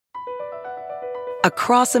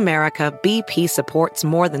Across America, BP supports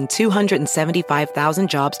more than 275,000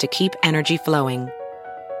 jobs to keep energy flowing.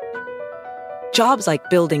 Jobs like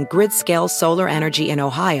building grid-scale solar energy in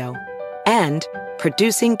Ohio and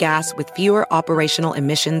producing gas with fewer operational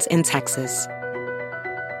emissions in Texas.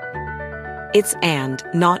 It's and,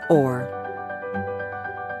 not or.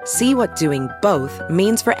 See what doing both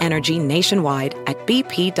means for energy nationwide at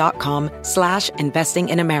bp.com/investing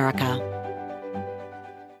in America.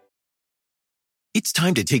 It's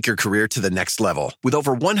time to take your career to the next level. With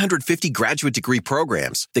over 150 graduate degree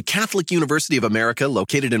programs, the Catholic University of America,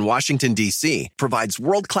 located in Washington, D.C., provides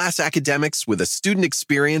world-class academics with a student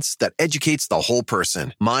experience that educates the whole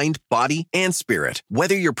person, mind, body, and spirit.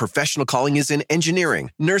 Whether your professional calling is in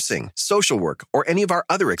engineering, nursing, social work, or any of our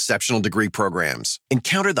other exceptional degree programs,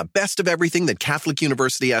 encounter the best of everything that Catholic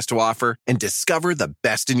University has to offer and discover the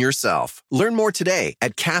best in yourself. Learn more today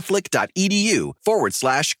at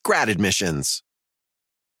catholic.edu/grad admissions.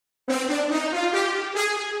 All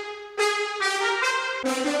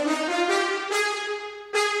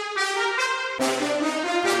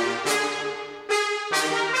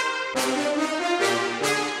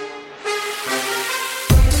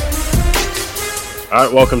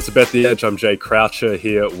right, welcome to Bet the Edge. I'm Jay Croucher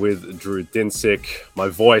here with Drew Dinsick. My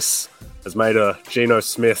voice has made a Geno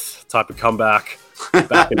Smith type of comeback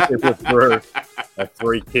back in Triple Through. I have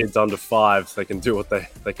 3 kids under 5. They can do what they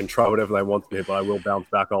can try whatever they want to do, but I will bounce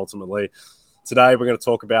back ultimately. Today, we're going to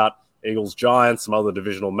talk about Eagles-Giants, some other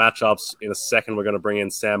divisional matchups. In a second, we're going to bring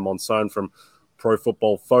in Sam Monson from Pro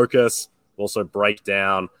Football Focus. We'll also break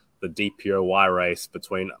down the DPOY race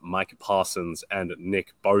between Mike Parsons and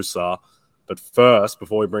Nick Bosa. But first,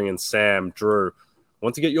 before we bring in Sam, Drew, I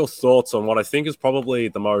want to get your thoughts on what I think is probably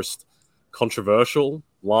the most controversial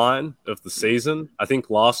line of the season. I think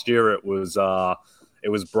last year it was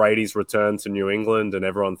Brady's return to New England, and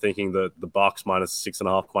everyone thinking that the Bucs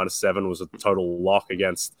 -6.5, -7 was a total lock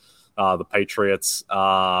against the Patriots.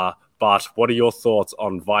 But what are your thoughts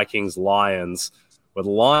on Vikings-Lions, where the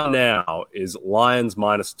line now is Lions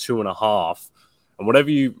 -2.5? And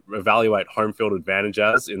whatever you evaluate home field advantage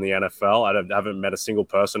as in the NFL, I haven't met a single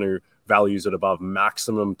person who values it above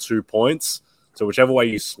maximum 2 points. So whichever way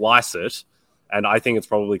you slice it, and I think it's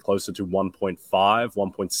probably closer to 1.5,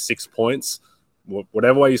 1.6 points.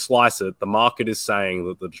 Whatever way you slice it, the market is saying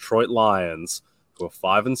that the Detroit Lions, who are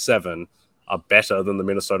 5-7, are better than the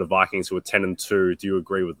Minnesota Vikings, who are 10-2. Do you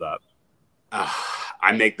agree with that?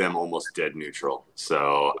 I make them almost dead neutral.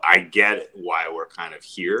 So I get why we're kind of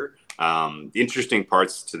here. The interesting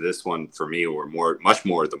parts to this one for me were much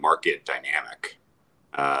more the market dynamic.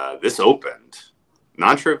 This opened,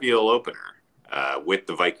 non-trivial opener, with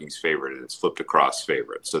the Vikings favorite, and it's flipped across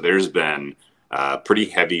favorite. So there's been pretty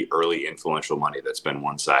heavy early influential money that's been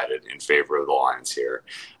one-sided in favor of the Lions here.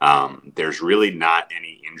 There's really not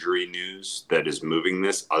any injury news that is moving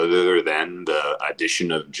this other than the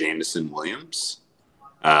addition of Jameson Williams.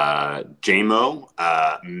 JMO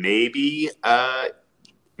maybe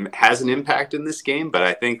has an impact in this game, but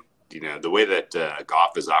I think the way that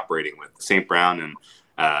Goff is operating with St. Brown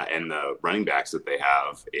and the running backs that they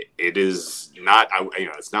have, it is not,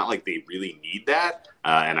 it's not like they really need that.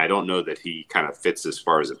 And I don't know that he kind of fits as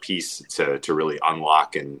far as a piece to really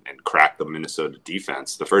unlock and crack the Minnesota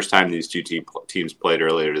defense. The first time these two teams played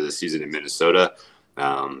earlier this season in Minnesota,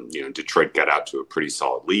 Detroit got out to a pretty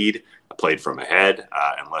solid lead, played from ahead,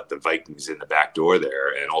 and let the Vikings in the back door there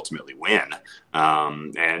and ultimately win.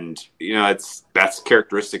 That's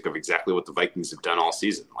characteristic of exactly what the Vikings have done all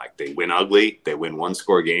season. Like, they win ugly, they win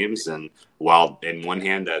one-score games, and while in one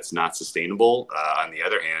hand that's not sustainable, on the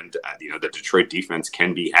other hand, the Detroit defense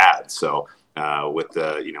can be had. So with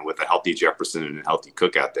a healthy Jefferson and a healthy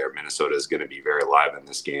Cook out there, Minnesota is going to be very live in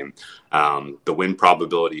this game. The win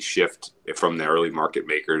probability shift from the early market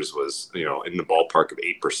makers was, in the ballpark of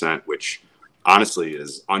 8%, which honestly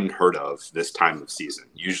is unheard of this time of season.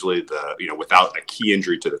 Usually without a key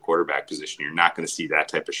injury to the quarterback position, you're not going to see that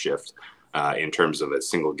type of shift in terms of a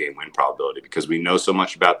single game win probability, because we know so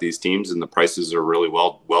much about these teams and the prices are really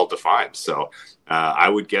well defined. So I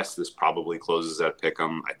would guess this probably closes at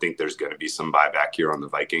pick'em. I think there's going to be some buyback here on the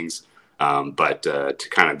Vikings. But to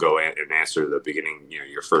kind of go and answer the beginning,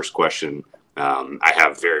 your first question, I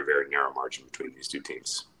have very, very narrow margin between these two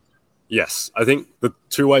teams. Yes, I think the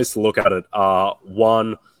two ways to look at it are,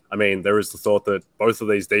 one, there is the thought that both of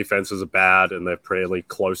these defenses are bad and they're pretty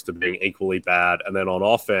close to being equally bad. And then on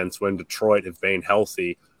offense, when Detroit have been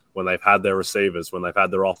healthy, when they've had their receivers, when they've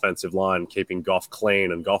had their offensive line keeping Goff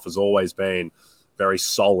clean, and Goff has always been very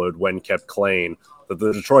solid when kept clean, that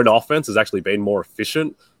the Detroit offense has actually been more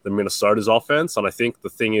efficient than Minnesota's offense. And I think the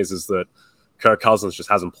thing is that Kirk Cousins just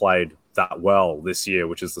hasn't played that well this year,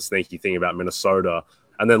 which is the sneaky thing about Minnesota.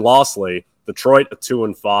 And then lastly, Detroit are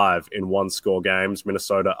 2-5 in one-score games.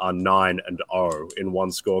 Minnesota are 9-0 in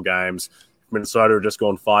one-score games. Minnesota had just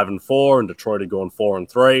gone 5-4 and Detroit had gone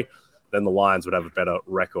 4-3. Then the Lions would have a better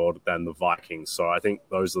record than the Vikings. So I think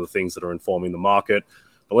those are the things that are informing the market.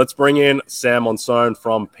 But let's bring in Sam Monson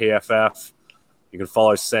from PFF. You can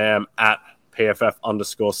follow Sam at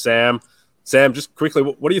PFF_Sam. Sam, just quickly,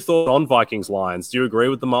 what are your thoughts on Vikings Lions? Do you agree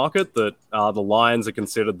with the market that the Lions are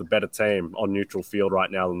considered the better team on neutral field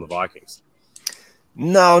right now than the Vikings?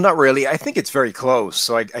 No, not really. I think it's very close.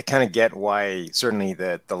 So I kind of get why certainly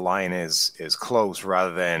that the line is close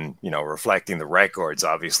rather than, reflecting the records,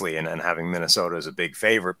 obviously, and having Minnesota as a big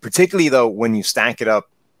favorite, particularly, though, when you stack it up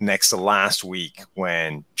next to last week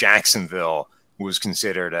when Jacksonville was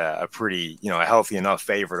considered a pretty, a healthy enough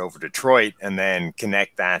favorite over Detroit, and then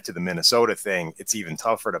connect that to the Minnesota thing, it's even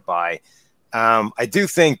tougher to buy. I do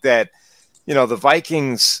think that, the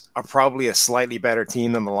Vikings are probably a slightly better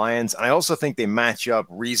team than the Lions. And I also think they match up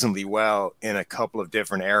reasonably well in a couple of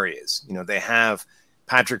different areas. They have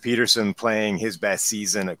Patrick Peterson playing his best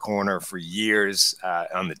season at corner for years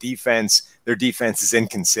on the defense. Their defense is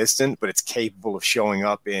inconsistent, but it's capable of showing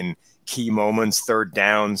up in key moments, third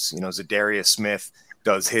downs. Zadarius Smith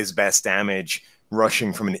does his best damage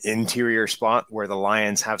rushing from an interior spot where the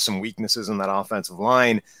Lions have some weaknesses in that offensive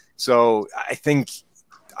line. So I think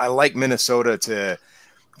I like Minnesota to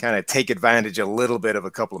kind of take advantage a little bit of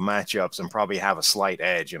a couple of matchups and probably have a slight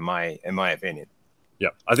edge in my opinion. Yeah,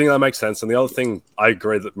 I think that makes sense. And the other thing, I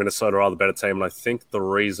agree that Minnesota are the better team. And I think the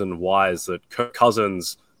reason why is that Kirk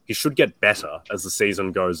Cousins, he should get better as the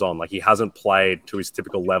season goes on. Like, he hasn't played to his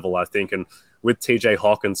typical level, I think. And with TJ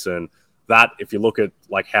Hawkinson, that if you look at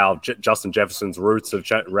like how Justin Jefferson's routes have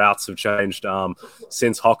changed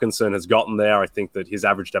since Hawkinson has gotten there, I think that his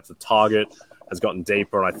average depth of target has gotten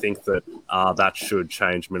deeper, and I think that that should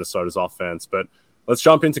change Minnesota's offense. But let's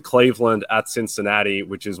jump into Cleveland at Cincinnati,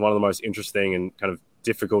 which is one of the most interesting and kind of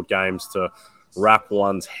difficult games to wrap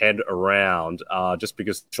one's head around, just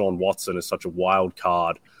because Sean Watson is such a wild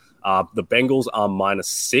card. The Bengals are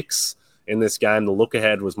 -6 in this game. The look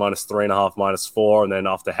ahead was -3.5, -4, and then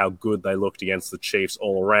after how good they looked against the Chiefs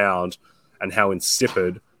all around and how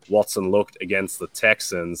insipid Watson looked against the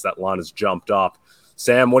Texans, that line has jumped up.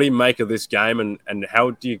 Sam, what do you make of this game, and how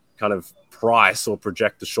do you kind of price or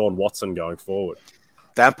project Deshaun Watson going forward?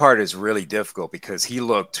 That part is really difficult because he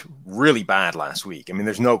looked really bad last week. I mean,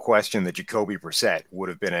 there's no question that Jacoby Brissett would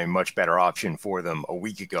have been a much better option for them a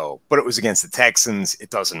week ago, but it was against the Texans. It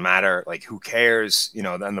doesn't matter. Like, who cares?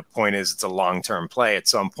 Then the point is it's a long-term play. At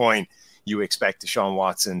some point, you expect Deshaun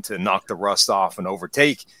Watson to knock the rust off and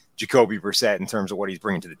overtake Jacoby Brissett in terms of what he's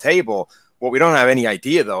bringing to the table. What we don't have any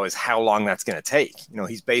idea, though, is how long that's going to take.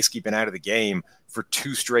 He's basically been out of the game for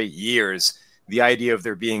 2 straight years. The idea of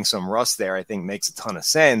there being some rust there, I think, makes a ton of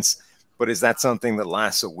sense. But is that something that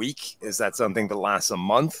lasts a week? Is that something that lasts a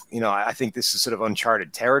month? I think this is sort of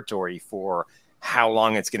uncharted territory for how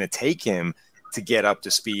long it's going to take him to get up to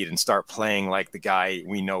speed and start playing like the guy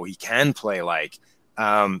we know he can play like.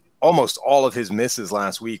 Almost all of his misses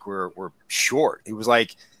last week were short. He was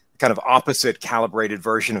like kind of opposite calibrated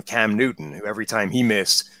version of Cam Newton, who every time he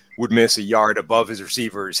missed would miss a yard above his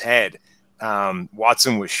receiver's head.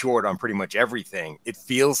 Watson was short on pretty much everything. It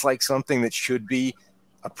feels like something that should be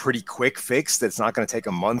a pretty quick fix. That's not going to take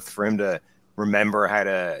a month for him to remember how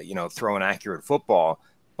to, throw an accurate football,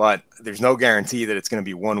 but there's no guarantee that it's going to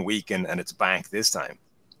be 1 week and it's back this time.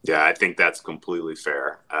 Yeah, I think that's completely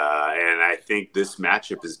fair. And I think this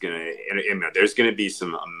matchup is going to – there's going to be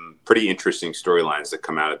some pretty interesting storylines that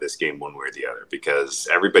come out of this game one way or the other, because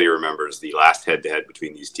everybody remembers the last head-to-head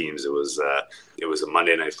between these teams. It was a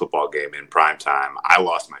Monday Night Football game in prime time. I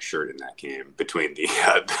lost my shirt in that game between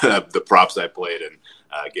the props I played and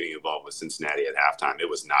getting involved with Cincinnati at halftime. It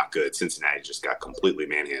was not good. Cincinnati just got completely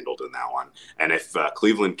manhandled in that one. And if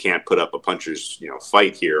Cleveland can't put up a puncher's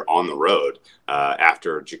fight here on the road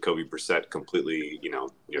after Jacoby Brissett completely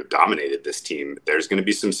dominated this team, there's going to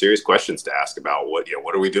be some serious questions to ask about what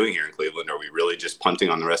are we doing here in Cleveland? Are we really just punting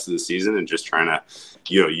on the rest of the season and just trying to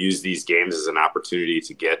use these games as an opportunity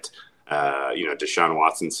to get Deshaun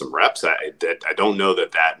Watson some reps? I don't know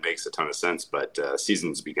that makes a ton of sense, but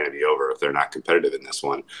season's going to be over if they're not competitive in this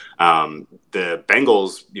one. The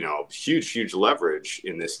Bengals, huge leverage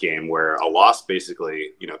in this game, where a loss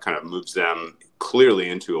basically, kind of moves them clearly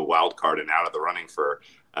into a wild card and out of the running for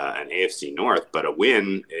an AFC North. But a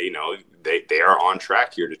win, they are on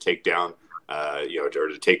track here to take down or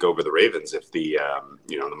to take over the Ravens if the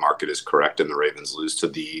market is correct and the Ravens lose to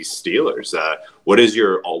the Steelers. What is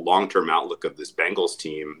your long-term outlook of this Bengals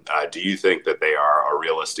team? Do you think that they are a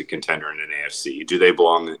realistic contender in an AFC? Do they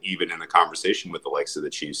belong even in the conversation with the likes of the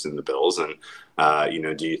Chiefs and the Bills? And,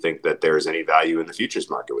 do you think that there's any value in the futures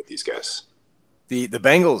market with these guys? The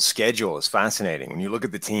Bengals' schedule is fascinating. When you look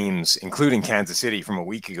at the teams, including Kansas City from a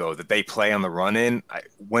week ago, that they play on the run-in,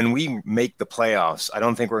 when we make the playoffs, I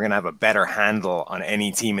don't think we're going to have a better handle on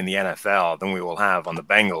any team in the NFL than we will have on the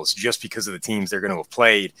Bengals, just because of the teams they're going to have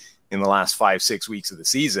played in the last 5-6 weeks of the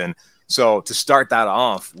season. So to start that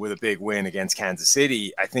off with a big win against Kansas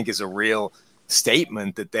City, I think is a real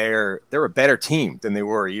statement that they're a better team than they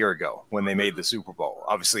were a year ago when they made the Super Bowl,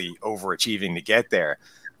 obviously overachieving to get there.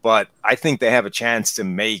 But I think they have a chance to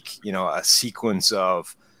make, a sequence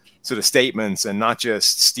of sort of statements and not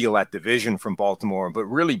just steal that division from Baltimore, but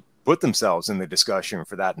really put themselves in the discussion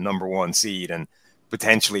for that number one seed and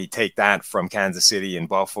potentially take that from Kansas City and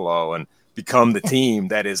Buffalo and become the team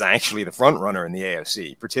that is actually the front runner in the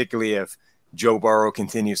AFC, particularly if Joe Burrow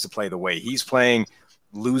continues to play the way he's playing.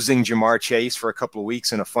 Losing Ja'Marr Chase for a couple of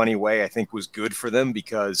weeks in a funny way, I think was good for them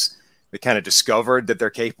because they kind of discovered that they're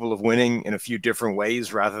capable of winning in a few different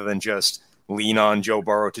ways rather than just lean on Joe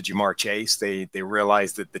Burrow to Ja'Marr Chase. They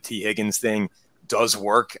realized that the T. Higgins thing does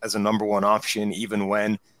work as a number one option, even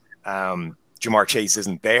when Ja'Marr Chase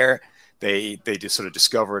isn't there. They just sort of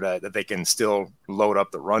discovered that they can still load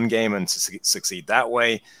up the run game and succeed that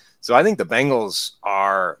way. So I think the Bengals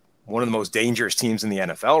are one of the most dangerous teams in the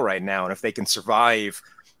NFL right now. And if they can survive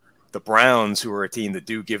the Browns, who are a team that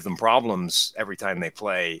do give them problems every time they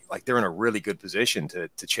play, like they're in a really good position to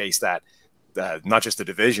chase that, not just the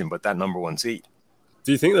division, but that number one seed.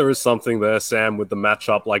 Do you think there is something there, Sam, with the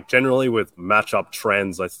matchup? Like generally with matchup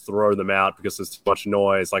trends, I throw them out because there's too much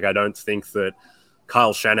noise. Like I don't think that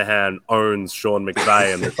Kyle Shanahan owns Sean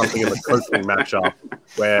McVay, and there's something in the coaching matchup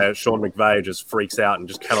where Sean McVay just freaks out and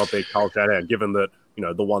just cannot beat Kyle Shanahan, given that,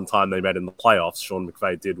 the one time they met in the playoffs, Sean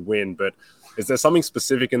McVay did win. But is there something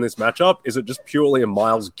specific in this matchup? Is it just purely a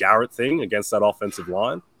Myles Garrett thing against that offensive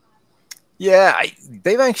line? Yeah,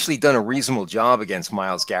 they've actually done a reasonable job against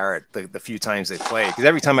Myles Garrett the few times they play. Because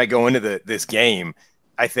every time I go into this game,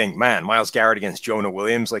 I think, man, Myles Garrett against Jonah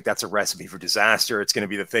Williams, like that's a recipe for disaster. It's going to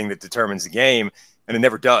be the thing that determines the game. And it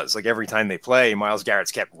never does. Like every time they play, Myles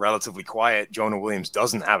Garrett's kept relatively quiet. Jonah Williams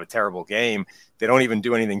doesn't have a terrible game. They don't even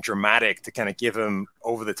do anything dramatic to kind of give him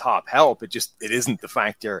over the top help. It isn't the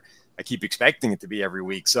factor I keep expecting it to be every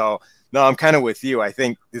week. So no, I'm kind of with you. I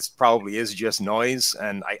think this probably is just noise.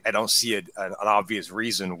 And I don't see an obvious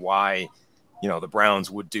reason why, the Browns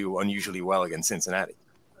would do unusually well against Cincinnati.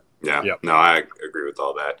 Yeah, yep. No, I agree with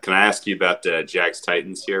all that. Can I ask you about Jags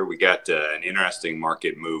Titans here? We got an interesting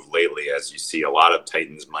market move lately, as you see a lot of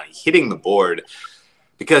Titans money hitting the board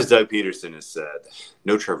because Doug Peterson has said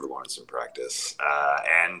no Trevor Lawrence in practice,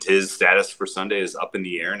 and his status for Sunday is up in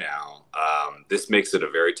the air now. This makes it a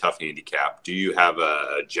very tough handicap. Do you have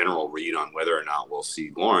a general read on whether or not we'll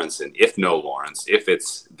see Lawrence, and if no Lawrence, if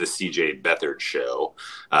it's the CJ Beathard show,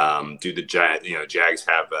 do the Jags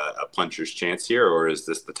have a puncher's chance here, or is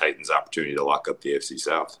this the Titans' opportunity to lock up the AFC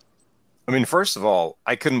South? I mean, first of all,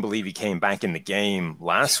 I couldn't believe he came back in the game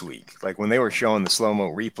last week. Like when they were showing the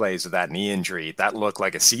slow-mo replays of that knee injury, that looked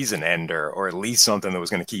like a season ender or at least something that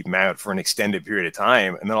was going to keep him out for an extended period of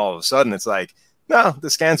time. And then all of a sudden it's like, no,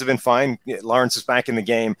 the scans have been fine. Lawrence is back in the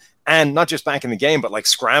game, and not just back in the game, but like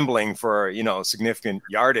scrambling for, significant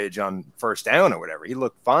yardage on first down or whatever. He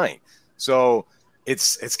looked fine. So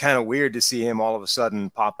it's kind of weird to see him all of a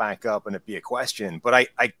sudden pop back up and it be a question. But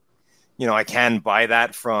I can buy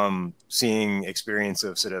that from seeing experience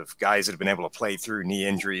of sort of guys that have been able to play through knee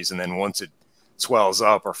injuries. And then once it swells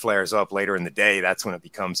up or flares up later in the day, that's when it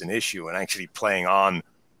becomes an issue. And actually playing on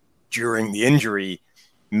during the injury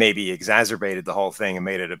maybe exacerbated the whole thing and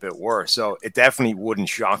made it a bit worse. So it definitely wouldn't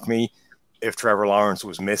shock me if Trevor Lawrence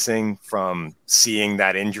was missing from seeing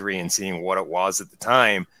that injury and seeing what it was at the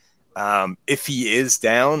time. If he is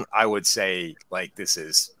down, I would say like this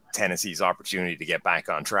is Tennessee's opportunity to get back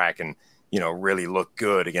on track and, really look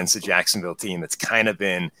good against the Jacksonville team that's kind of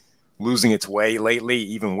been losing its way lately,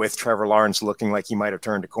 even with Trevor Lawrence looking like he might have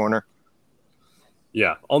turned a corner.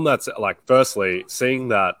 Yeah, on that, firstly, seeing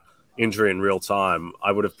that injury in real time,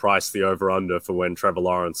 I would have priced the over-under for when Trevor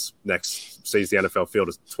Lawrence next sees the NFL field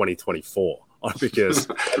as 2024, because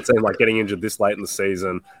it seemed like getting injured this late in the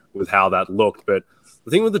season with how that looked. But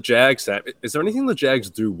the thing with the Jags, Sam, is there anything the Jags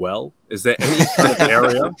do well? Is there any kind of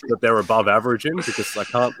area that they're above average in? Because I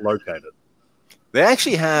can't locate it. They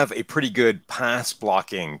actually have a pretty good pass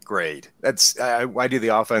blocking grade. That's I do the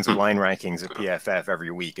offensive line rankings at PFF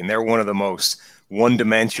every week, and they're one of the most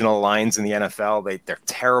one-dimensional lines in the NFL. They're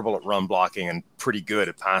terrible at run blocking and pretty good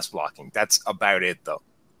at pass blocking. That's about it, though.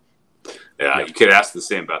 Yeah, you could ask the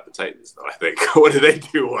same about the Titans, though, I think. What do they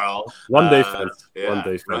do well? One defense. And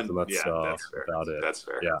that's fair. About it. That's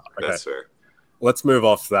fair. Yeah, okay. That's fair. Let's move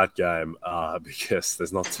off that game because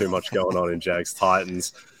there's not too much going on in Jags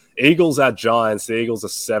Titans. Eagles at Giants. The Eagles are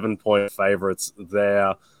 7-point favorites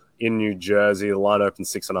there in New Jersey. The line opened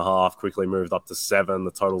 6.5, quickly moved up to 7.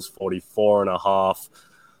 The total's 44.5.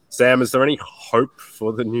 Sam, is there any hope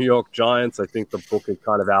for the New York Giants? I think the book is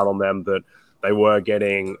kind of out on them that they were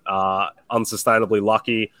getting unsustainably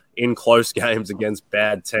lucky in close games against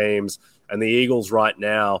bad teams. And the Eagles right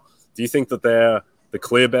now, do you think that they're the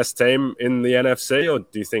clear best team in the NFC, or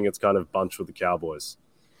do you think it's kind of bunched with the Cowboys?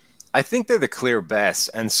 I think they're the clear best,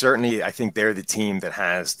 and certainly I think they're the team that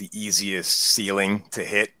has the easiest ceiling to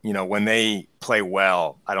hit. You know, when they play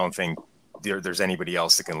well, I don't think there's anybody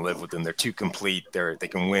else that can live with them. They're too complete. They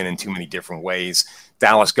can win in too many different ways.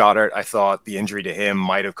 Dallas Goedert, I thought the injury to him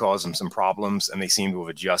might have caused them some problems, and they seem to have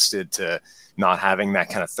adjusted to not having that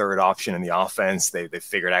kind of third option in the offense. They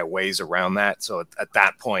figured out ways around that. So at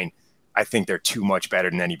that point, I think they're too much better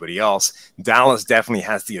than anybody else. Dallas definitely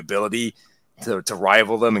has the ability to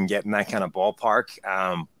rival them and get in that kind of ballpark.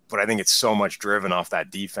 But I think it's so much driven off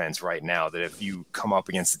that defense right now that if you come up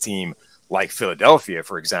against a team like Philadelphia,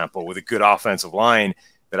 for example, with a good offensive line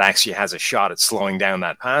that actually has a shot at slowing down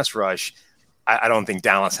that pass rush, I don't think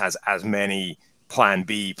Dallas has as many plan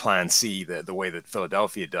B, plan C, the way that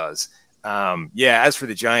Philadelphia does. As for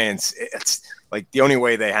the Giants, it's like the only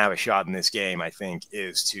way they have a shot in this game, I think,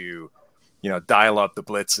 is to, dial up the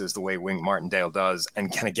blitzes the way Wink Martindale does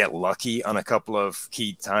and kind of get lucky on a couple of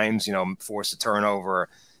key times, force a turnover,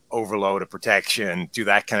 overload a protection, do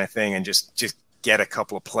that kind of thing, and just get a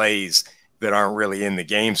couple of plays that aren't really in the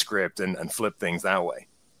game script and flip things that way.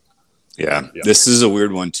 Yeah, this is a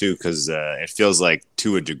weird one too, because it feels like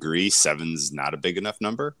to a degree, 7's not a big enough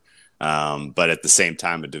number. But at the same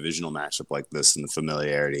time, a divisional matchup like this and the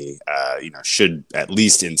familiarity, should at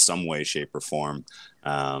least in some way, shape, or form,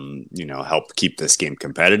 help keep this game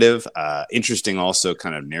competitive. Interesting also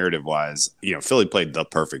kind of narrative wise, Philly played the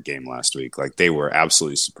perfect game last week. Like they were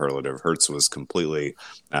absolutely superlative. Hurts was completely,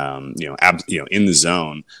 in the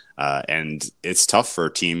zone. And it's tough for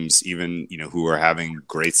teams, even, who are having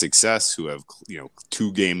great success, who have,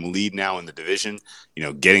 2-game lead now in the division,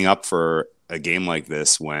 getting up for a game like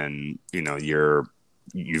this when,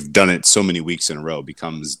 you've done it so many weeks in a row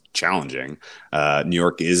becomes challenging. New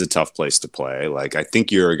York is a tough place to play. Like, I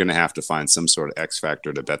think you're going to have to find some sort of X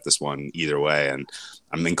factor to bet this one either way. And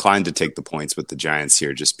I'm inclined to take the points with the Giants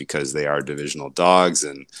here just because they are divisional dogs.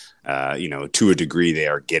 And, to a degree, they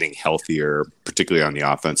are getting healthier, particularly on the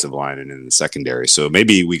offensive line and in the secondary. So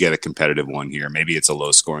maybe we get a competitive one here. Maybe it's a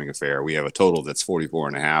low scoring affair. We have a total that's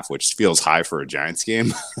 44.5, which feels high for a Giants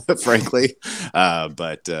game, frankly. I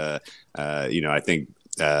think,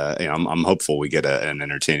 I'm hopeful we get an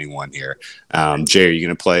entertaining one here. Jay, are you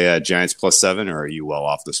going to play Giants +7, or are you well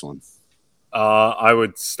off this one? I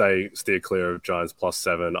would steer clear of Giants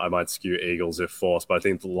 +7. I might skew Eagles if forced, but I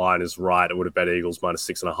think the line is right. I would have bet Eagles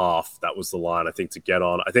 -6.5. That was the line, I think, to get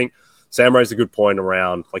on. I think Sam raised a good point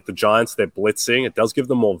around like the Giants, they're blitzing. It does give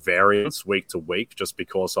them more variance week to week just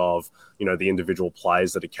because of, the individual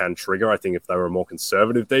plays that it can trigger. I think if they were a more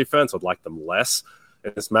conservative defense, I'd like them less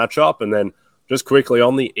in this matchup. And then just quickly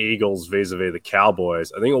on the Eagles vis-a-vis the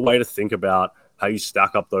Cowboys, I think a way to think about how you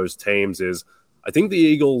stack up those teams is I think the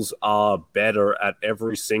Eagles are better at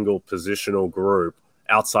every single positional group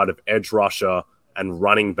outside of edge rusher and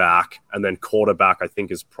running back, and then quarterback I think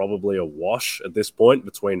is probably a wash at this point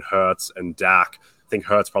between Hurts and Dak. I think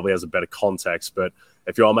Hurts probably has a better context, but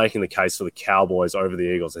if you're making the case for the Cowboys over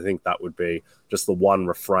the Eagles, I think that would be just the one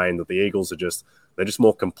refrain that the Eagles they're just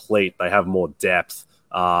more complete. They have more depth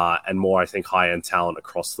and more, I think, high-end talent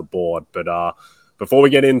across the board. But before we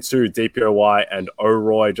get into DPOY and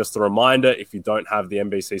O'Roy, just a reminder, if you don't have the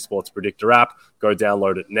NBC Sports Predictor app, go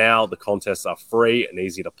download it now. The contests are free and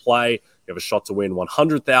easy to play. You have a shot to win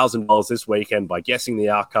 $100,000 this weekend by guessing the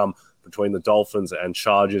outcome between the Dolphins and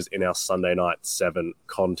Chargers in our Sunday Night 7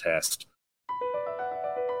 contest.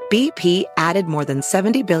 BP added more than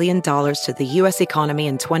 $70 billion to the U.S. economy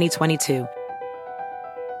in 2022.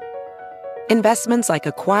 Investments like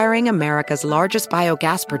acquiring America's largest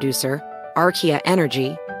biogas producer, Archaea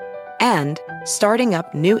Energy, and starting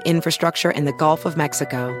up new infrastructure in the Gulf of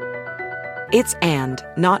Mexico. It's and,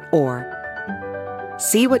 not or.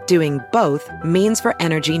 See what doing both means for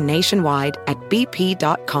energy nationwide at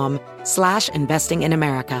bp.com/investing in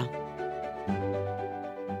America.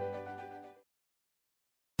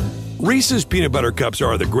 Reese's peanut butter cups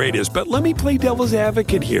are the greatest, but let me play devil's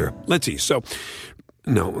advocate here. Let's see. So,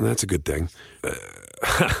 no, that's a good thing.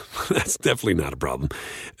 That's definitely not a problem.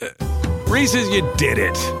 Reese's, you did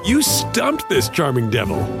it. You stumped this charming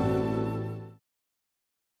devil.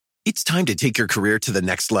 It's time to take your career to the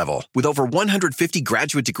next level. With over 150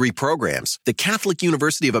 graduate degree programs, the Catholic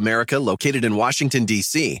University of America, located in Washington,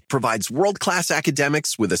 D.C., provides world-class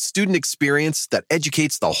academics with a student experience that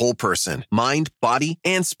educates the whole person, mind, body,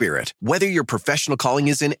 and spirit. Whether your professional calling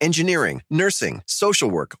is in engineering, nursing,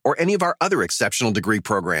 social work, or any of our other exceptional degree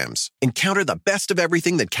programs, encounter the best of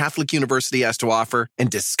everything that Catholic University has to offer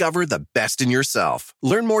and discover the best in yourself.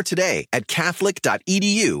 Learn more today at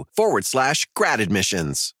catholic.edu/grad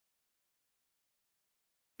admissions.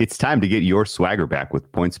 It's time to get your swagger back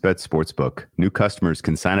with PointsBet Sportsbook. New customers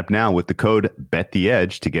can sign up now with the code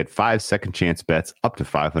BETTHEEDGE to get 5 second chance bets up to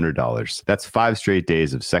 $500. That's 5 straight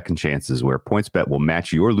days of second chances where PointsBet will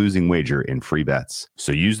match your losing wager in free bets.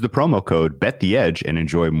 So use the promo code BETTHEEDGE and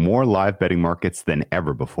enjoy more live betting markets than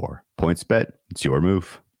ever before. PointsBet, it's your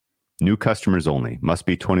move. New customers only. Must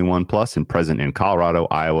be 21 plus and present in Colorado,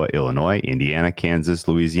 Iowa, Illinois, Indiana, Kansas,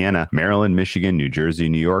 Louisiana, Maryland, Michigan, New Jersey,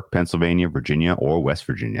 New York, Pennsylvania, Virginia, or West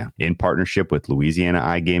Virginia. In partnership with Louisiana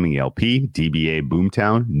iGaming LP, DBA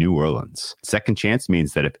Boomtown, New Orleans. Second chance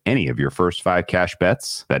means that if any of your first 5 cash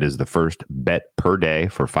bets, that is the first bet per day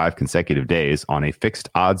for 5 consecutive days on a fixed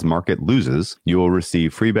odds market loses, you will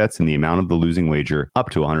receive free bets in the amount of the losing wager up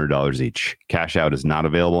to $100 each. Cash out is not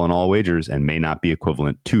available on all wagers and may not be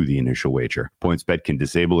equivalent to the initial wager. PointsBet can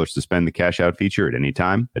disable or suspend the cash out feature at any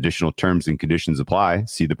time. Additional terms and conditions apply.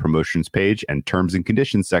 See the promotions page and terms and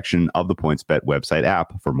conditions section of the PointsBet website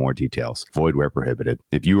app for more details. Void where prohibited.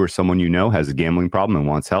 If you or someone you know has a gambling problem and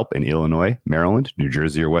wants help in Illinois, Maryland, New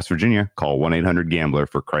Jersey, or West Virginia, call 1-800-GAMBLER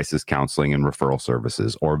for crisis counseling and referral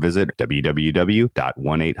services, or visit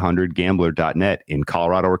www.1800gambler.net. In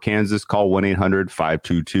Colorado or Kansas, call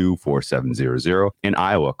 1-800-522-4700. In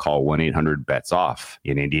Iowa, call 1-800-BETS-OFF.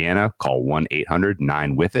 In Indiana, call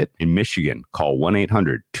 1-800-9-WITH-IT. In Michigan, call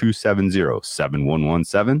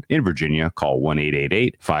 1-800-270-7117. In Virginia, call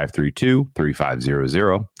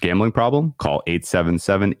 1-888-532-3500. Gambling problem? Call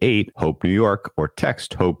 877-8-HOPE-NEW YORK or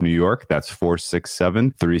text HOPE New York. That's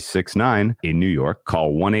 467-369. In New York,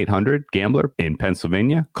 call 1-800-GAMBLER. In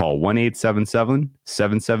Pennsylvania, call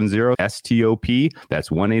 1-877-770-STOP. That's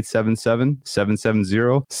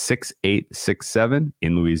 1-877-770-6867.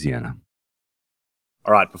 In Louisiana.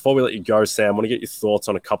 All right, before we let you go, Sam, I want to get your thoughts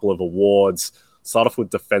on a couple of awards. Start off with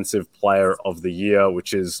Defensive Player of the Year,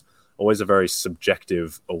 which is always a very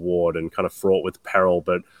subjective award and kind of fraught with peril.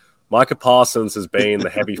 But Micah Parsons has been the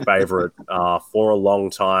heavy favorite for a long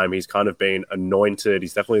time. He's kind of been anointed.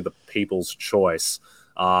 He's definitely the people's choice,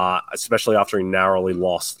 especially after he narrowly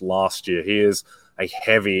lost last year. He is a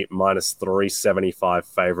heavy minus 375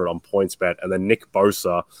 favorite on PointsBet. And then Nick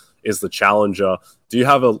Bosa is the challenger. Do you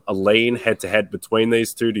have a lean head-to-head between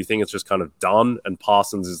these two? Do you think it's just kind of done and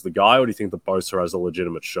Parsons is the guy, or do you think that Bosa has a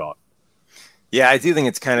legitimate shot? Yeah, I do think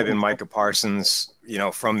it's kind of been Micah Parsons,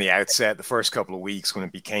 from the outset, the first couple of weeks when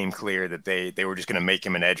it became clear that they were just going to make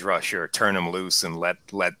him an edge rusher, turn him loose and let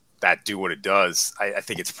that do what it does. I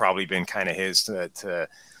think it's probably been kind of his to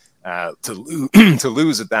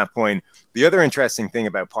lose at that point. The other interesting thing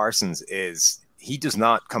about Parsons is he does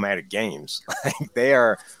not come out of games. They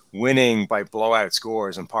are winning by blowout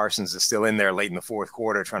scores, and Parsons is still in there late in the fourth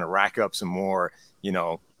quarter trying to rack up some more,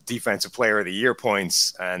 defensive player of the year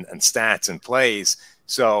points and stats and plays.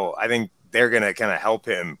 So I think they're going to kind of help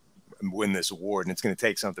him win this award, and it's going to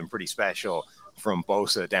take something pretty special from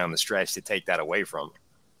Bosa down the stretch to take that away from him.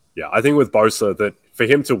 Yeah, I think with Bosa that for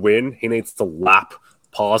him to win, he needs to lap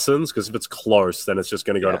Parsons, because if it's close, then it's just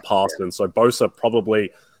going to go to Parsons. So Bosa probably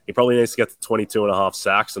needs to get to 22.5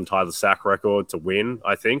 sacks and tie the sack record to win,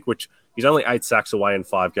 I think, which he's only 8 sacks away in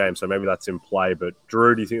 5 games, so maybe that's in play. But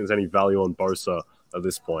Drew, do you think there's any value on Bosa at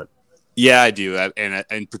this point? Yeah, I do, and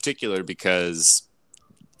in particular because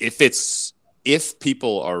if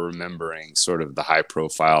people are remembering sort of the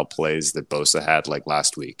high-profile plays that Bosa had like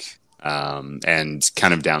last week, and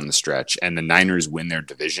kind of down the stretch, and the Niners win their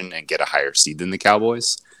division and get a higher seed than the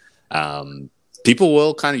Cowboys, people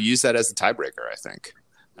will kind of use that as a tiebreaker, I think.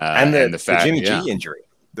 And the fact, Jimmy G injury,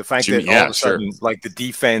 the fact that all of a sudden, like, the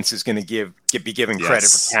defense is going to be given credit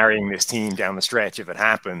for carrying this team down the stretch if it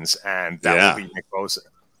happens, and that will be Nick Bosa.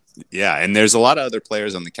 Yeah, and there's a lot of other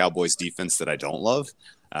players on the Cowboys defense that I don't love.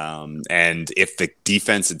 And if the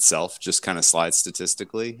defense itself just kind of slides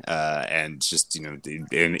statistically, and just,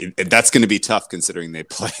 and that's going to be tough considering they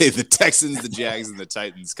play the Texans, the Jags, and the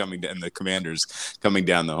Titans and the Commanders coming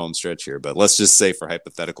down the home stretch here. But let's just say for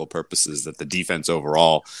hypothetical purposes that the defense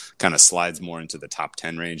overall kind of slides more into the top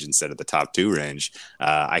 10 range instead of the top 2 range.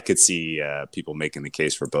 I could see people making the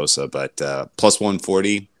case for Bosa, but plus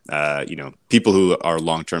 140. People who are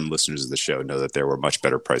long-term listeners of the show know that there were much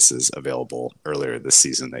better prices available earlier this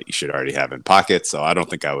season that you should already have in pocket. So I don't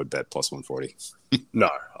think I would bet plus 140. No,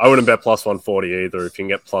 I wouldn't bet plus 140 either. If you can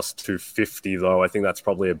get plus 250, though, I think that's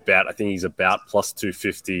probably a bet. I think he's about plus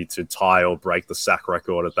 250 to tie or break the sack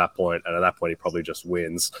record at that point. And at that point, he probably just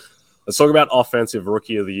wins. Let's talk about offensive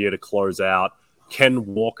rookie of the year to close out. Ken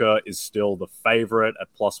Walker is still the favorite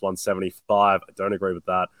at plus 175. I don't agree with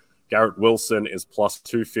that. Garrett Wilson is plus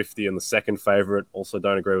 250 and the second favorite. Also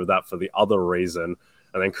don't agree with that for the other reason.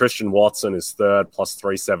 And then Christian Watson is third, plus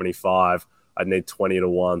 375. I'd need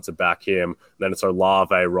 20-1 to back him. Then it's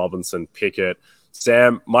Olave, Robinson, Pickett.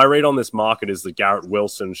 Sam, my read on this market is that Garrett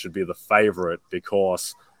Wilson should be the favorite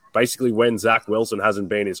because basically when Zach Wilson hasn't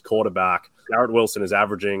been his quarterback, Garrett Wilson is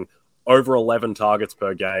averaging over 11 targets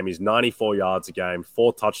per game. He's 94 yards a game,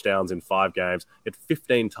 4 touchdowns in 5 games. He had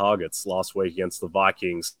 15 targets last week against the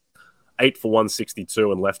Vikings. 8 for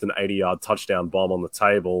 162 and left an 80-yard touchdown bomb on the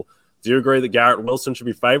table. Do you agree that Garrett Wilson should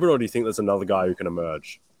be favored, or do you think there's another guy who can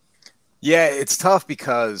emerge? Yeah, it's tough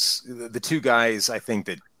because the two guys I think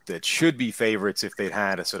that should be favorites if they'd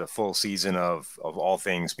had a sort of full season of all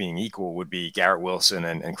things being equal would be Garrett Wilson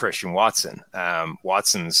and Christian Watson.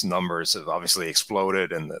 Watson's numbers have obviously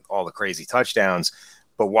exploded and all the crazy touchdowns,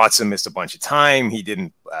 but Watson missed a bunch of time. He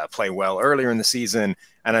didn't play well earlier in the season.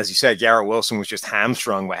 And as you said, Garrett Wilson was just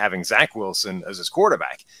hamstrung by having Zach Wilson as his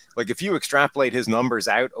quarterback. Like if you extrapolate his numbers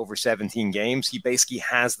out over 17 games, he basically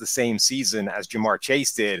has the same season as Jamar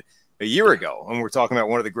Chase did a year ago. And we're talking about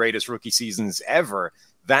one of the greatest rookie seasons ever.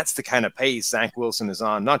 That's the kind of pace Zach Wilson is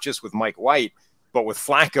on, not just with Mike White, but with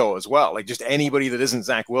Flacco as well. Like just anybody that isn't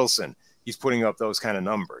Zach Wilson, he's putting up those kind of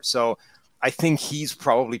numbers. So I think he's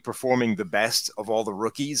probably performing the best of all the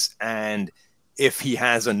rookies. And if he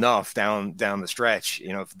has enough down the stretch,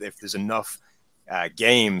 if there's enough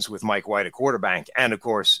games with Mike White at quarterback, and of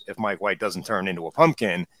course, if Mike White doesn't turn into a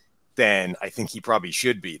pumpkin, then I think he probably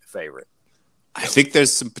should be the favorite. I think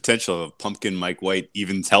there's some potential of pumpkin Mike White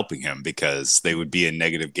even helping him because they would be in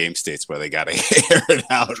negative game states where they got to air it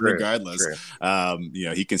out regardless.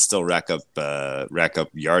 He can still rack up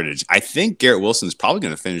yardage. I think Garrett Wilson is probably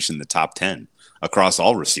going to finish in the top 10 across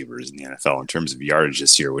all receivers in the NFL in terms of yardage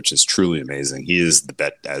this year, which is truly amazing. He is the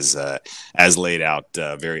bet as laid out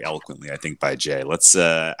very eloquently, I think, by Jay. Let's.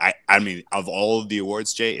 I mean, of all of the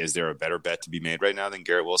awards, Jay, is there a better bet to be made right now than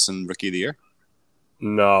Garrett Wilson, Rookie of the Year?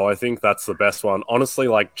 No, I think that's the best one. Honestly,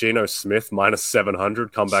 like Geno Smith, minus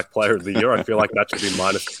 700, comeback player of the year. I feel like that should be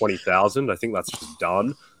minus 20,000. I think that's just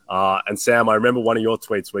done. And Sam, I remember one of your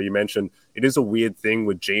tweets where you mentioned it is a weird thing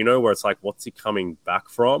with Geno where it's like, what's he coming back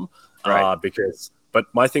from? Right. But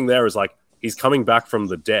my thing there is like, he's coming back from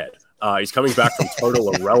the dead. He's coming back from total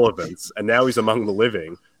irrelevance, and now he's among the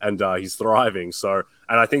living, and he's thriving. So,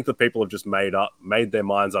 and I think the people have just made their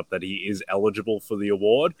minds up that he is eligible for the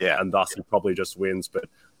award, and thus he probably just wins. But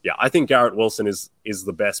yeah, I think Garrett Wilson is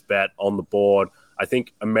the best bet on the board. I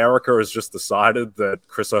think America has just decided that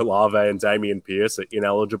Chris Olave and Dameon Pierce are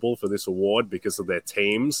ineligible for this award because of their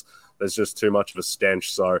teams. There's just too much of a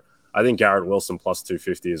stench. So I think Garrett Wilson plus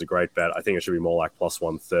 250 is a great bet. I think it should be more like plus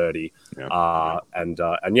 130. Yeah. And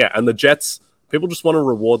the Jets, people just want to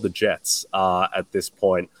reward the Jets at this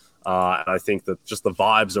point. And I think that just the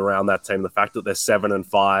vibes around that team, the fact that they're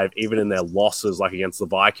 7-5, even in their losses, like against the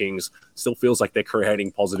Vikings, still feels like they're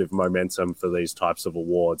creating positive momentum for these types of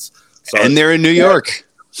awards. So, and they're in New York.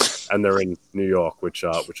 And they're in New York, which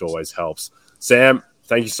always helps. Sam,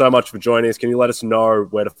 thank you so much for joining us. Can you let us know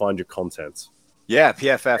where to find your content? Yeah,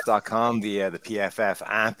 PFF.com, the PFF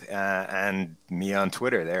app, and me on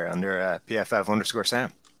Twitter there under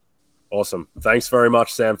PFF_Sam. Awesome. Thanks very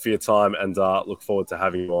much, Sam, for your time, and look forward to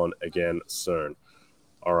having you on again soon.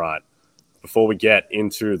 All right. Before we get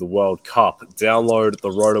into the World Cup, download the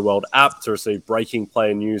RotoWorld app to receive breaking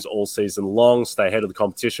player news all season long. Stay ahead of the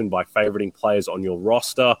competition by favoriting players on your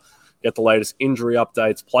roster. Get the latest injury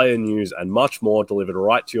updates, player news, and much more delivered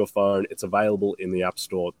right to your phone. It's available in the App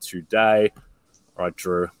Store today. All right,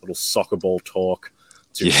 Drew, little soccer ball talk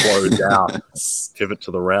to close out. Pivot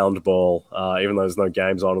to the round ball, even though there's no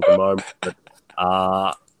games on at the moment.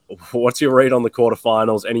 But, what's your read on the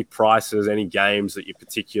quarterfinals? Any prices, any games that you're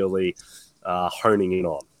particularly honing in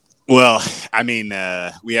on? Well, I mean,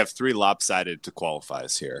 we have 3 lopsided to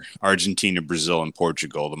qualifiers here. Argentina, Brazil, and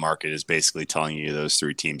Portugal. The market is basically telling you those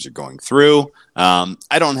 3 teams are going through. I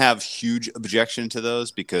don't have huge objection to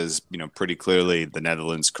those because, pretty clearly the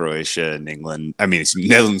Netherlands, Croatia, and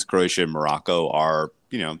Netherlands, Croatia, and Morocco are,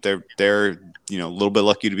 they're a little bit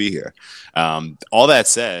lucky to be here. All that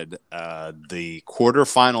said, the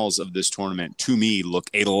quarterfinals of this tournament, to me, look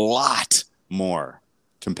a lot more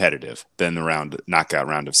competitive than the knockout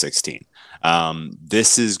round of 16.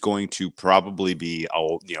 This is going to probably be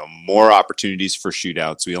more opportunities for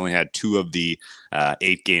shootouts. We only had 2 of the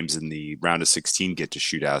 8 games in the round of 16 get to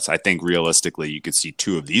shootouts. I think realistically you could see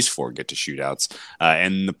 2 of these 4 get to shootouts,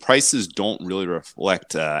 and the prices don't really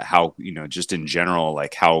reflect how just in general,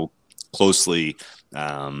 like how closely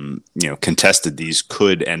contested these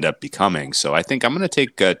could end up becoming. So I think I'm going to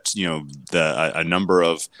take a number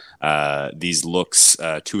of these looks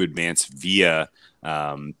to advance via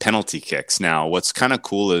penalty kicks. Now, what's kind of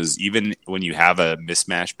cool is even when you have a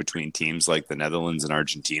mismatch between teams like the Netherlands and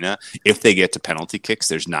Argentina, if they get to penalty kicks,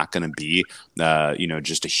 there's not going to be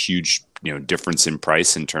just a huge difference in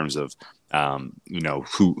price in terms of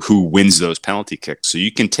who wins those penalty kicks. So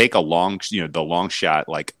you can take the long shot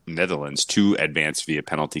like Netherlands to advance via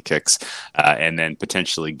penalty kicks, and then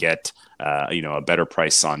potentially get a better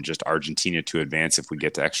price on just Argentina to advance if we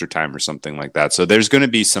get to extra time or something like that. So there's going to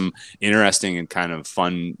be some interesting and kind of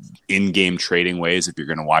fun in-game trading ways if you're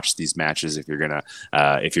going to watch these matches, if you're going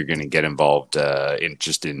to get involved in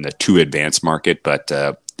the to advance market. But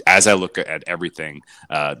as I look at everything,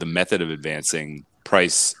 the method of advancing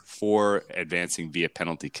price for advancing via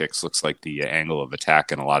penalty kicks looks like the angle of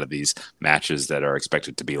attack in a lot of these matches that are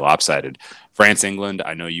expected to be lopsided. France, England,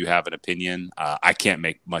 I know you have an opinion. I can't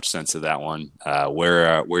make much sense of that one.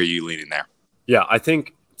 Where are you leaning there? Yeah, I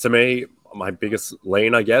think to me, my biggest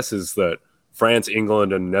lean, I guess, is that France,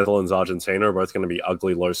 England, and Netherlands, Argentina are both going to be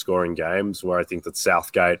ugly, low-scoring games where I think that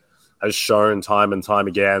Southgate has shown time and time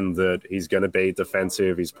again that he's going to be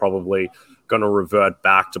defensive. He's probably going to revert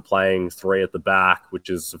back to playing 3 at the back, which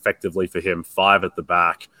is effectively for him 5 at the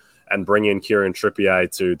back, and bring in Kieran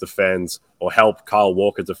Trippier to defend or help Kyle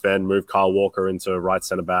Walker defend, move Kyle Walker into right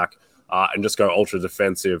centre back, and just go ultra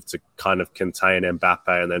defensive to kind of contain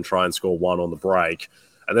Mbappe and then try and score 1 on the break.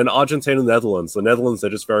 And then Argentina, Netherlands. The Netherlands, they're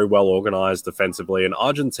just very well organized defensively. And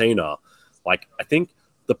Argentina, I think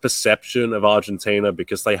the perception of Argentina,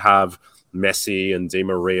 because they have Messi and Di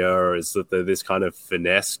Maria, is that they're this kind of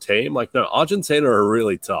finesse team. No, Argentina are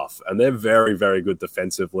really tough, and they're very, very good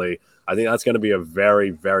defensively. I think that's going to be a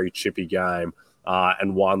very, very chippy game,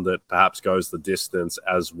 and one that perhaps goes the distance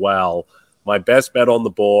as well. My best bet on the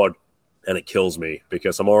board, and it kills me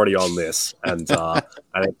because I'm already on this, and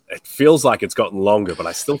it feels like it's gotten longer, but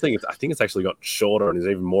I think it's actually got shorter and is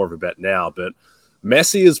even more of a bet now. But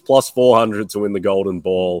Messi is plus 400 to win the Golden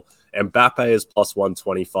Ball. Mbappe is plus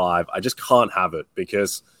 125. I just can't have it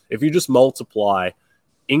because if you just multiply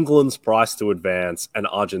England's price to advance and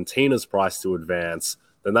Argentina's price to advance,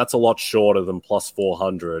 then that's a lot shorter than plus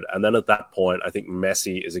 400. And then at that point, I think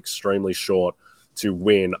Messi is extremely short to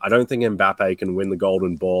win. I don't think Mbappe can win the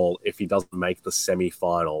Golden Ball if he doesn't make the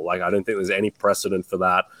semi-final. I don't think there's any precedent for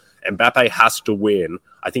that. Mbappe has to win.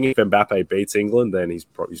 I think if Mbappe beats England, then he's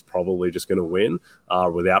probably just going to win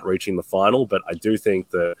without reaching the final. But I do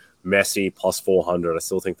think that Messi plus 400, I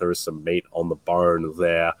still think there is some meat on the bone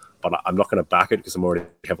there. But I'm not going to back it because I'm already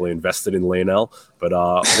heavily invested in Lionel. But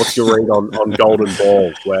what's your read on Golden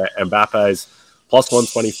Ball, where Mbappe's plus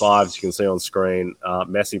 125, as you can see on screen,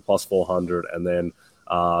 Messi plus 400, and then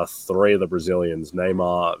 3 of the Brazilians,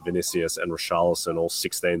 Neymar, Vinicius, and Richarlison, all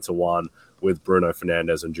 16-1, with Bruno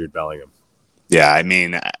Fernandes and Jude Bellingham. Yeah, I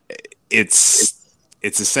mean, it's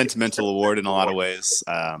a sentimental award in a lot of ways.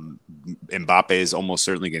 Mbappe is almost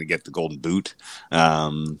certainly going to get the Golden Boot.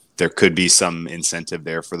 There could be some incentive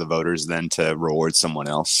there for the voters then to reward someone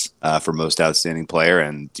else for most outstanding player.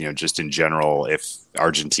 And, just in general, if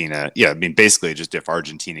Argentina, basically just if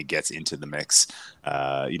Argentina gets into the mix,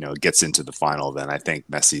 gets into the final, then I think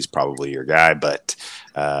Messi's probably your guy. But,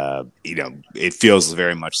 it feels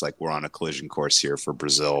very much like we're on a collision course here for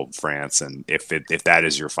Brazil, France. And if that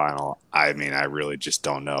is your final, I mean, I really just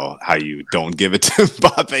don't know how you don't give it to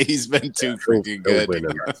Mbappe. He's been too freaking good. Win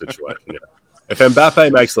in that situation, yeah. If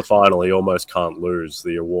Mbappe makes the final, he almost can't lose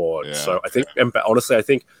the award. Yeah. So I think, honestly, I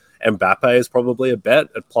think Mbappe is probably a bet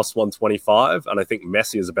at plus 125, and I think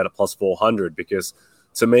Messi is a bet at plus 400, because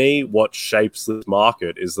to me, what shapes this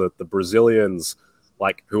market is that the Brazilians,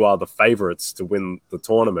 who are the favorites to win the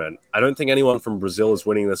tournament, I don't think anyone from Brazil is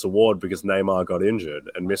winning this award because Neymar got injured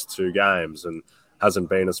and missed 2 games and hasn't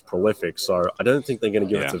been as prolific. So I don't think they're going to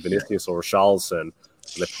give it to Vinicius or Richarlison.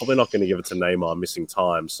 They're probably not going to give it to Neymar missing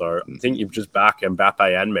time. So I think you just back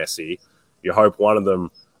Mbappe and Messi. You hope one of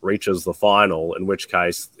them reaches the final, in which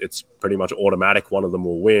case it's pretty much automatic one of them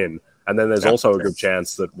will win. And then there's also a good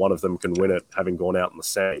chance that one of them can win it, having gone out in the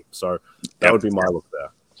semi. So that would be my look there.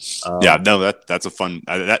 That's a fun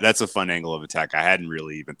that's a fun angle of attack. I hadn't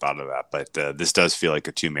really even thought of that, but this does feel like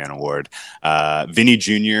a 2-man award. Vinny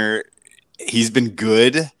Jr., he's been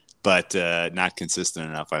good, but not consistent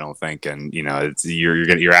enough, I don't think. And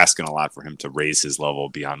you're asking a lot for him to raise his level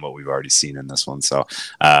beyond what we've already seen in this one. So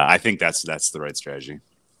I think that's the right strategy.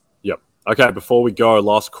 Yep. Okay, before we go,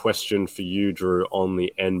 last question for you, Drew, on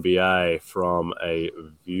the NBA from a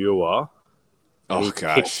viewer. Oh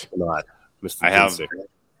gosh, tonight, Mr. I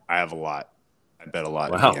have a lot. I bet a lot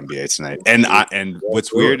in the NBA tonight. And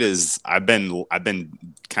what's weird is I've been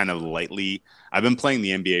kind of lightly. I've been playing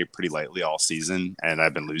the NBA pretty lightly all season, and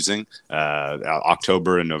I've been losing.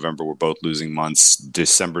 October and November were both losing months.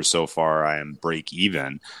 December so far, I am break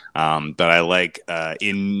even. But I like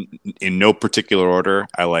in no particular order.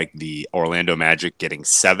 I like the Orlando Magic getting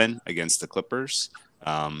 7 against the Clippers.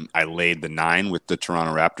 I laid the 9 with the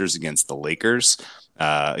Toronto Raptors against the Lakers.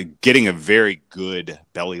 Getting a very good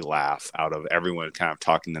belly laugh out of everyone kind of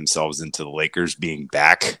talking themselves into the Lakers being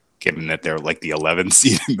back, given that they're like the 11th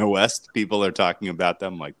seed in the West. People are talking about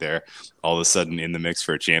them like they're all of a sudden in the mix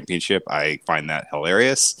for a championship. I find that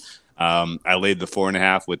hilarious. I laid the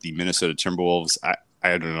 4.5 with the Minnesota Timberwolves. I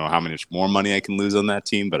don't know how much more money I can lose on that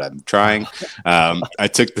team, but I'm trying. I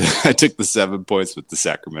took the 7 points with the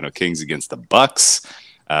Sacramento Kings against the Bucks.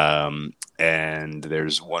 And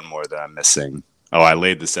there's one more that I'm missing. Oh, I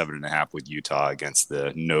laid the 7.5 with Utah against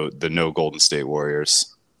the no Golden State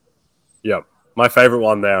Warriors. Yep. My favorite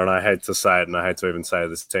one there, and I hate to say it, and I hate to even say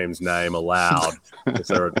this team's name aloud because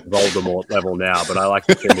they're at Voldemort level now, but I like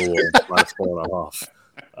the Timberwolves minus 4.5.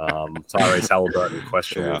 Tyrese Halliburton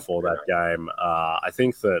questionable for that game. I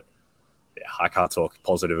think that I can't talk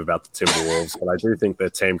positive about the Timberwolves, but I do think their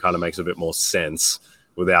team kind of makes a bit more sense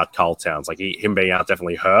without Karl Towns. Like him being out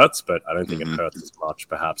definitely hurts, but I don't think it hurts as much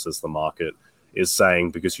perhaps as the market is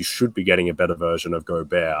saying, because you should be getting a better version of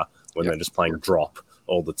Gobert when they're just playing drop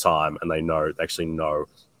all the time and they actually know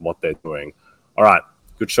what they're doing. All right.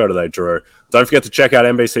 Good show today, Drew. Don't forget to check out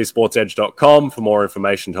NBCSportsEdge.com for more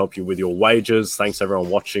information to help you with your wagers. Thanks everyone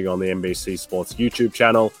watching on the NBC Sports YouTube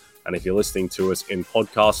channel. And if you're listening to us in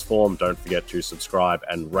podcast form, don't forget to subscribe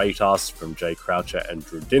and rate us. From Jay Croucher and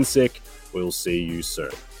Drew Dinsick, we'll see you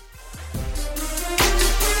soon.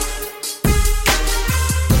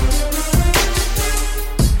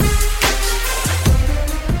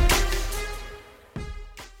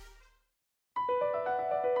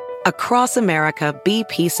 Across America,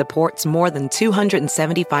 BP supports more than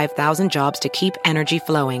 275,000 jobs to keep energy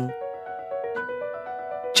flowing.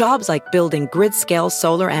 Jobs like building grid-scale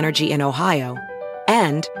solar energy in Ohio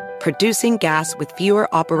and producing gas with fewer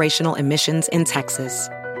operational emissions in Texas.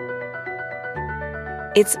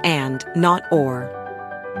 It's and, not or.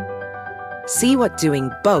 See what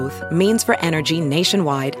doing both means for energy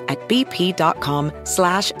nationwide at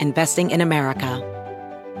bp.com/investing in America.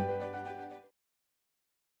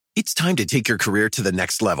 It's time to take your career to the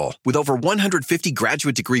next level. With over 150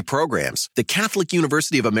 graduate degree programs, the Catholic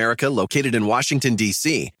University of America, located in Washington,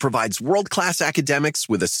 D.C., provides world-class academics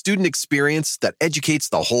with a student experience that educates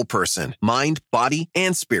the whole person, mind, body,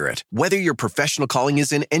 and spirit. Whether your professional calling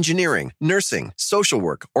is in engineering, nursing, social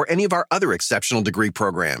work, or any of our other exceptional degree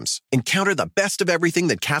programs, encounter the best of everything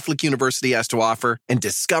that Catholic University has to offer and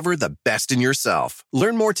discover the best in yourself.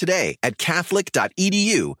 Learn more today at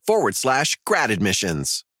catholic.edu/grad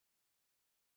admissions.